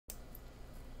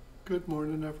Good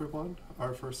morning, everyone.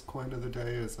 Our first coin of the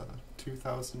day is a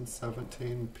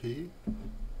 2017 P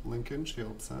Lincoln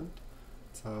Shield cent.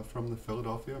 It's from the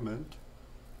Philadelphia Mint,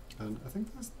 and I think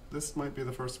this might be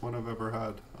the first one I've ever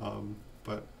had.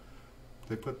 But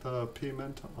they put the P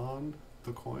Mint on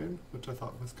the coin, which I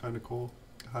thought was kind of cool.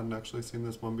 I hadn't actually seen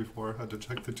this one before. Had to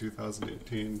check the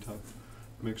 2018 to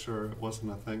make sure it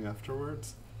wasn't a thing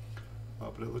afterwards.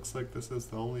 But it looks like this is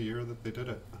the only year that they did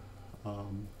it.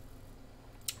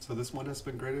 So this one has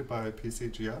been graded by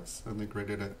PCGS, and they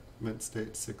graded it Mint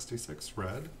State 66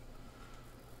 red.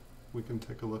 We can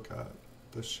take a look at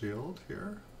the shield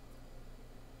here.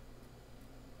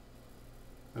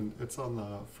 And it's on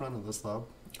the front of the slab.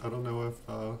 I don't know if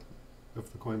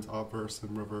the coins obverse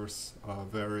and reverse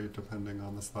vary depending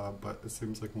on the slab, but it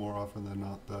seems like more often than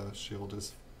not the shield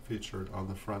is featured on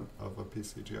the front of a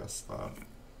PCGS slab,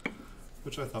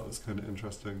 which I thought was kind of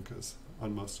interesting because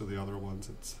on most of the other ones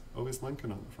it's always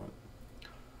Lincoln on the front.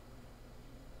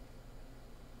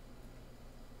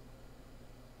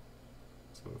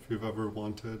 So if you've ever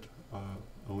wanted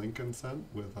a Lincoln cent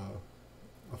with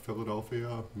a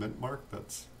Philadelphia mint mark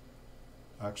that's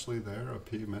actually there, a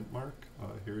P mint mark,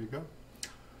 here you go.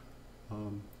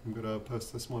 I'm going to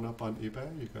post this one up on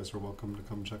eBay. You guys are welcome to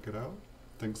come check it out.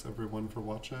 Thanks everyone for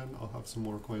watching. I'll have some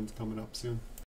more coins coming up soon.